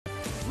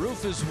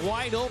Roof is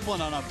wide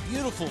open on a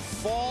beautiful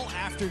fall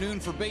afternoon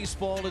for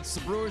baseball. It's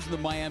the Brewers and the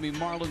Miami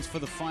Marlins for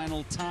the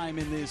final time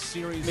in this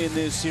series.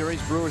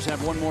 Brewers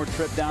have one more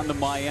trip down to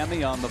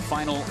Miami on the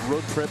final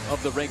road trip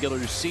of the regular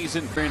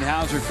season.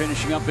 Hauser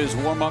finishing up his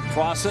warm-up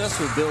process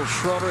with Bill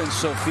Schroeder and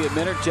Sophia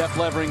Minnaert. Jeff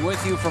Levering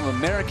with you from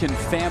American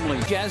Family.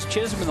 Jazz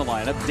Chisholm in the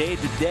lineup day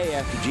to day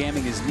after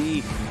jamming his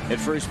knee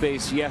at first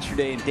base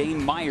yesterday. And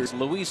Dane Myers,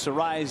 Luis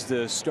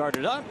Arraez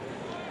started up.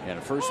 And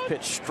a first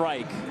pitch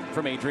strike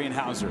from Adrian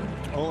Hauser.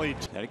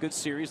 Had a good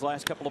series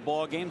last couple of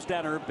ball games.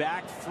 Denner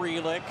back,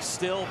 Frelick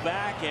still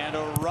back, and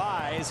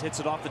Arraez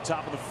hits it off the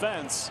top of the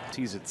fence.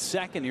 He's at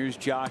second. Here's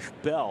Josh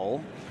Bell,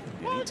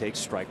 and he takes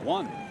strike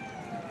one.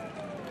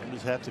 You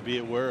just have to be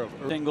aware of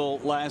single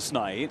last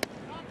night.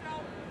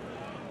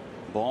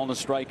 Ball and a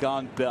strike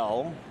on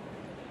Bell.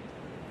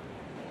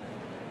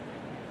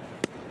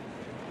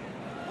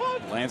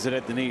 Lands it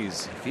at the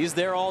knees. If he's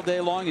there all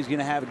day long, he's going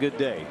to have a good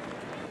day.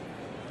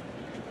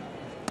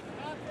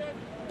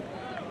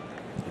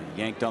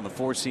 Yanked on the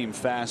four-seam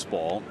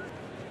fastball.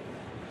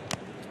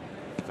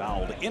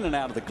 Fouled in and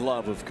out of the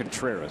glove of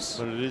Contreras.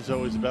 But it is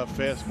always about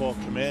fastball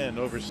command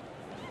over.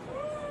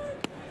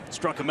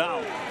 Struck him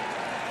out.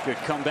 Good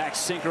comeback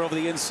sinker over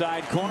the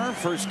inside corner.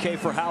 First K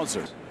for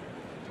Hauser.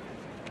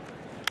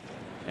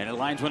 And it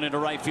lines one into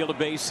right field, a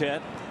base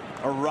hit.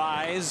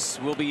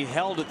 Arraez will be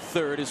held at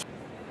third. And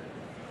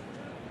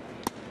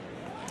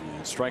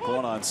strike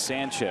one on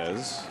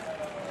Sanchez.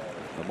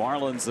 The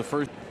Marlins the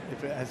first.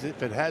 As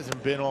if it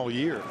hasn't been all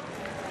year.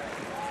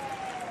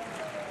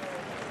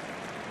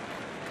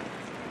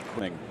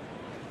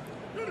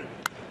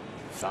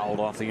 Fouled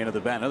off the end of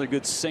the bat. Another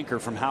good sinker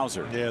from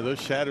Hauser. Yeah,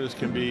 those shadows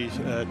can be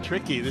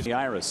tricky. The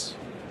Iris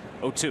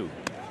 0-2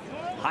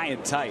 high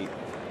and tight.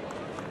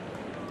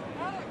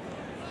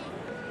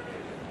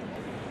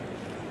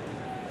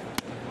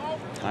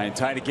 High and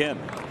tight again.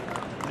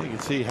 You can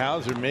see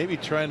Hauser maybe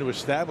trying to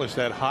establish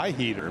that high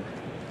heater.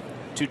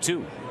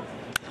 2-2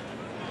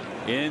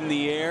 in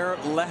the air,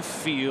 left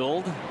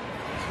field.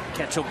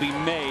 Catch will be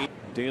made.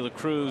 De La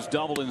Cruz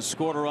doubled and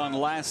scored a run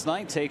last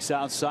night. Takes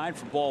outside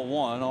for ball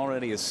one.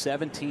 Already a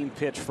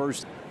 17-pitch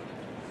first.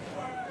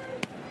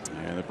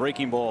 And the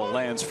breaking ball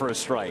lands for a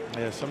strike.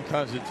 Yeah,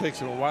 sometimes it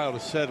takes it a while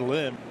to settle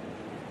in.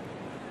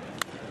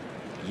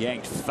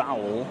 Yanked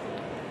foul.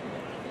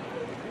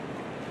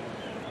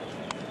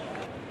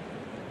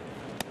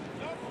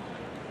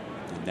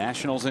 The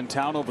Nationals in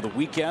town over the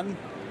weekend.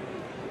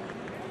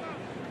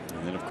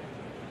 And then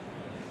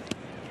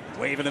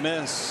wave and a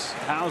miss.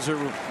 Hauser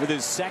with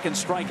his second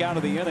strikeout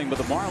of the inning, but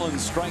the Marlins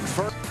strike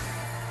first.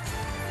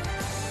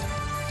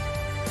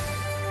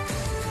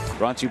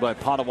 Brought to you by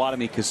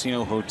Potawatomi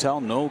Casino Hotel.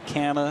 No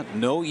Canna,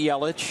 no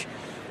Yelich.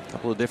 A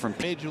couple of different.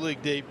 Major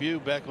League debut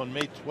back on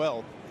May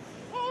 12th.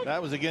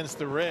 That was against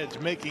the Reds,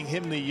 making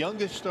him the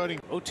youngest starting.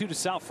 0-2 to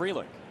Sal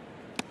Frelick.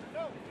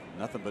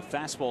 Nothing but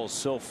fastballs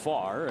so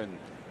far, and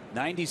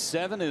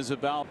 97 is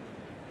about.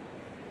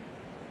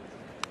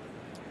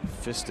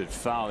 Fisted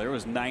foul. There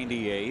was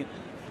 98.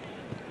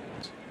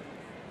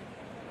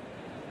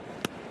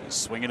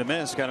 Swing and a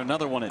miss. Got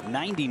another one at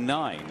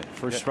 99.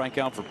 First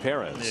strikeout for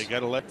Perez. Yeah,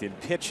 got elected.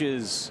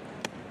 Pitches.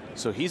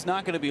 So he's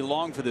not going to be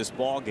long for this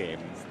ball game.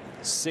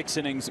 6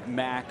 innings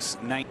max.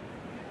 9.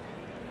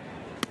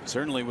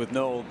 Certainly with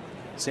no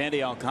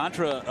Sandy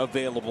Alcantara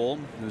available,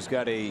 who's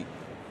got a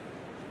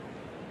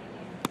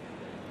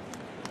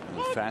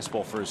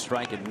fastball for a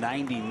strike at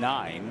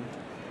 99.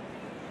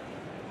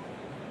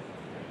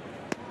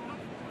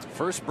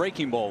 First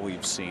breaking ball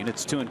we've seen.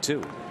 It's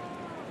 2-2.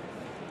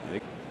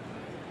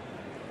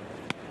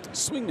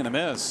 Swing and a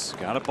miss.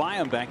 Got to buy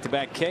him.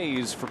 Back-to-back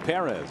Ks for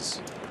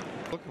Perez.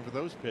 Looking for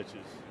those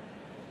pitches.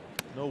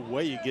 No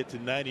way you get to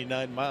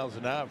 99 miles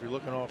an hour if you're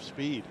looking off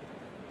speed.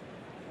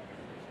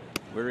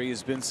 Where he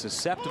has been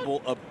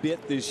susceptible a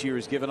bit this year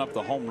is giving up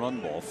the home run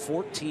ball.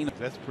 14.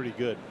 That's pretty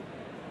good.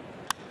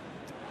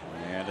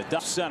 And a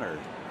duck center.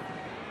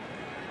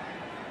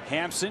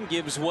 Hampson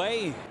gives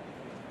way.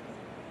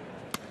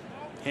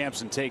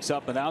 Hampson takes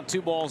up and out.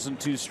 2 balls and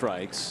 2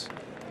 strikes.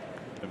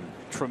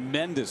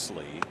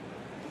 Tremendously.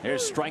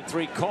 There's strike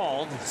 3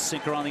 called.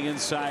 Sinker on the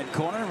inside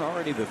corner.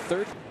 Already the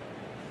third.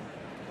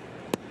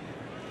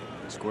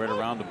 Squared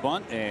around the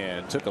bunt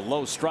and took a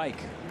low strike.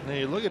 Now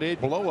you look at a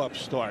blow-up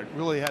start.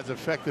 Really has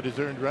affected his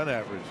earned run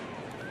average.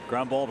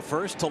 Ground ball to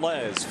first.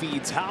 Tellez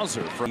feeds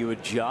Hauser. You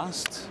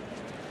adjust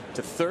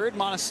to third.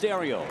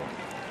 Monasterio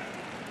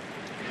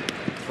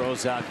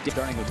throws out,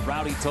 starting with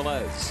Rowdy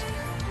Tellez.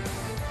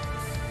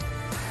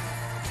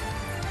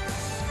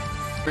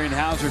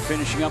 Hauser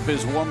finishing up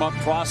his warm-up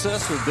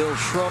process with Bill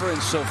Schroeder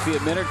and Sophia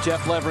Minnaert.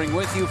 Jeff Levering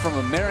with you from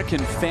American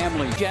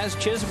Family. Jazz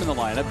Chisholm in the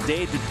lineup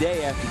day to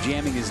day after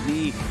jamming his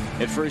knee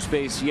at first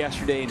base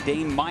yesterday. And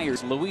Dane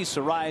Myers, Luis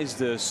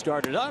Arraez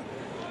started up.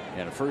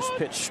 And a first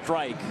pitch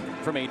strike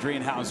from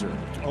Adrian Hauser.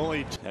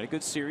 Had a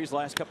good series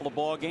last couple of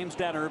ball games.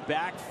 Denner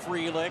back,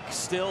 Frelick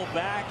still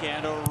back,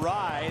 and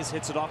Arraez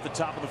hits it off the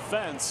top of the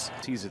fence.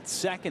 He's at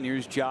second.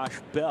 Here's Josh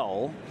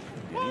Bell,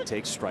 and he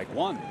takes strike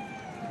one.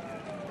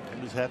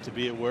 Just have to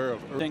be aware of.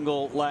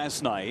 Single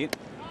last night.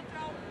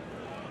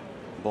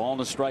 Ball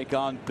and a strike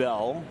on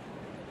Bell.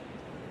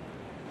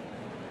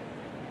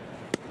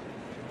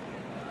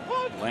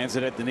 Lands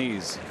it at the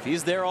knees. If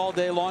he's there all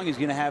day long, he's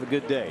going to have a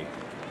good day.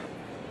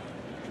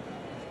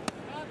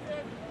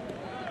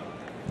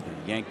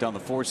 Yanked on the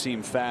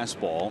four-seam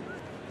fastball.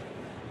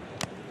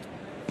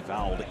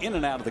 Fouled in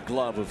and out of the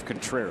glove of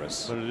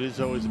Contreras. But it is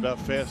always about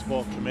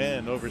fastball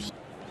command over.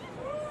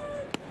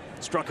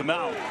 Struck him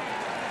out.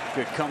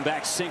 Good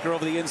comeback sinker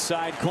over the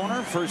inside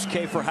corner. First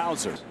K for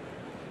Hauser.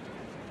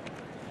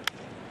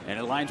 And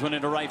it lines one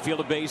into right field,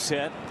 a base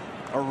hit.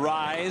 A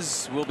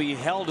rise will be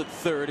held at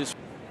third.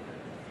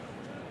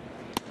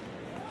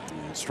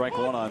 Strike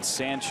one on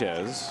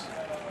Sanchez.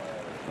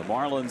 The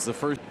Marlins the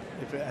first.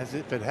 As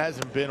if it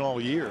hasn't been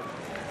all year.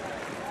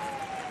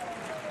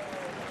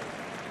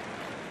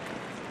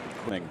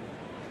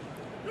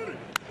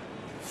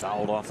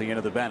 Fouled off the end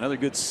of the bat. Another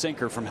good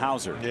sinker from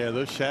Hauser. Yeah,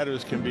 those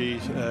shadows can be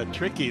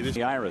tricky.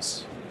 The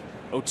Iris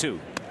 0-2.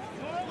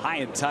 High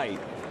and tight.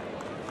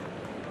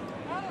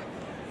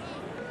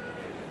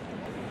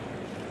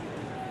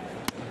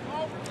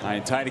 High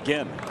and tight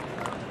again.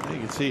 You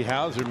can see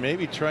Hauser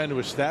maybe trying to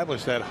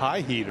establish that high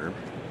heater.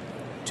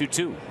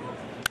 2-2.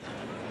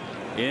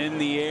 In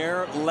the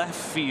air, left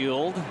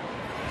field.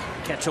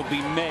 Catch will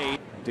be made.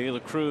 De La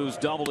Cruz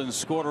doubled and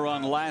scored a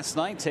run last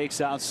night.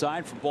 Takes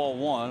outside for ball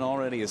one.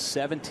 Already a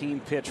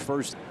 17-pitch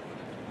first.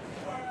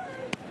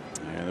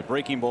 And the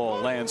breaking ball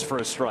lands for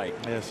a strike.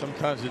 Yeah,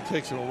 sometimes it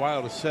takes him a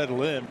while to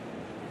settle in.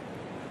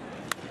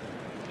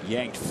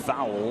 Yanked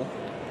foul.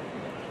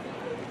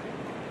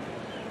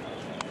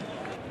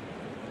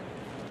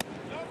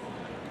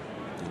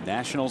 The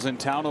Nationals in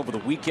town over the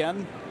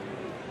weekend.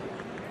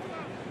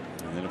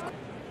 And then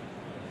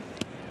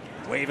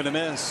wave and a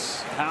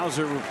miss.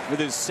 Hauser with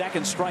his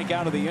second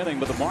strikeout of the inning,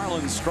 but the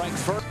Marlins strike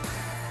first.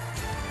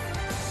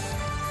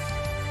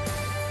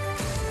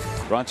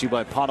 Brought to you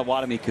by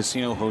Potawatomi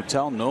Casino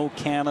Hotel. No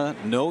Canna,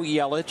 no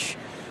Yelich.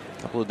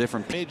 A couple of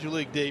different. Major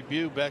League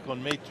debut back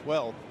on May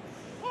 12th.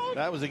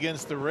 That was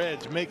against the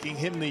Reds, making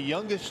him the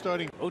youngest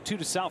starting. 0-2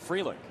 to South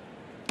Frelick.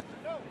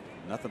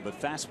 Nothing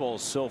but fastballs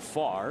so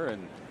far,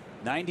 and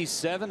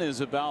 97 is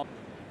about.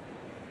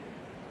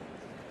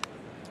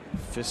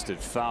 Fisted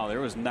foul. There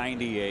was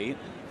 98.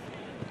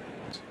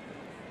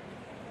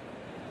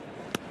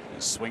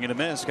 Swing and a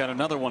miss. Got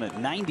another one at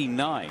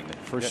 99.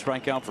 First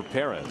strikeout for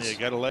Perez. Yeah,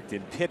 got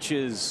elected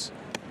pitches.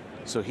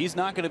 So he's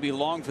not going to be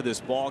long for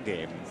this ball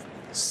game.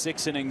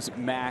 6 innings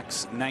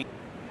max. 9.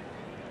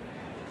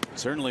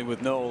 Certainly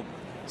with no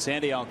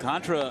Sandy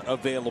Alcantara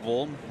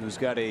available, who's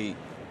got a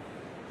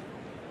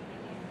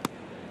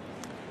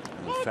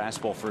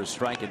fastball for a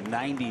strike at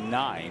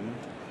 99.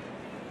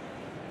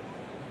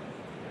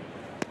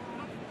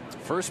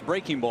 First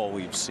breaking ball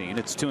we've seen.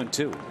 It's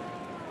 2-2.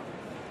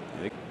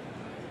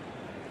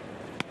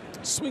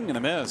 Swing and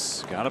a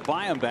miss. Got to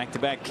buy him.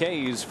 Back-to-back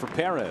Ks for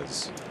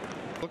Perez.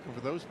 Looking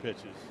for those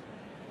pitches.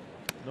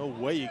 No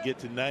way you get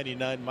to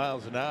 99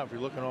 miles an hour if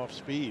you're looking off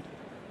speed.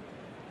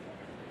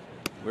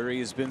 Where he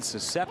has been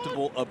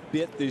susceptible a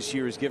bit this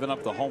year is giving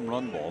up the home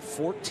run ball.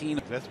 14.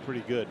 That's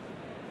pretty good.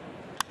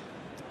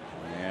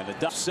 And a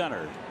duck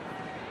center.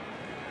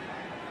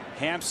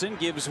 Hampson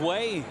gives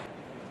way.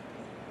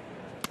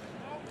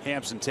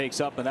 Hampson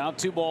takes up and out.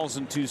 2 balls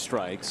and 2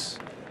 strikes.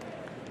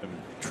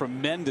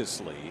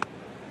 Tremendously.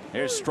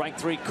 There's strike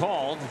 3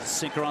 called.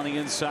 Sinker on the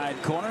inside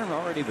corner.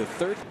 Already the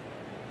third.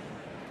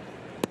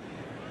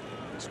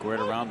 Squared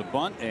around the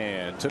bunt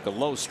and took a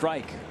low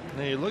strike.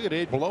 Now you look at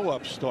a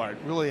blow-up start.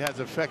 Really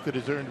has affected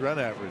his earned run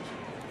average.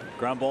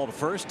 Ground ball to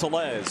first.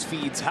 Tellez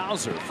feeds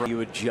Hauser. You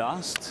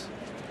adjust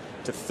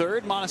to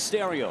third.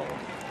 Monasterio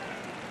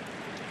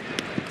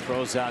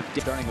throws out,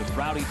 starting with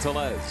Rowdy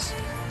Tellez.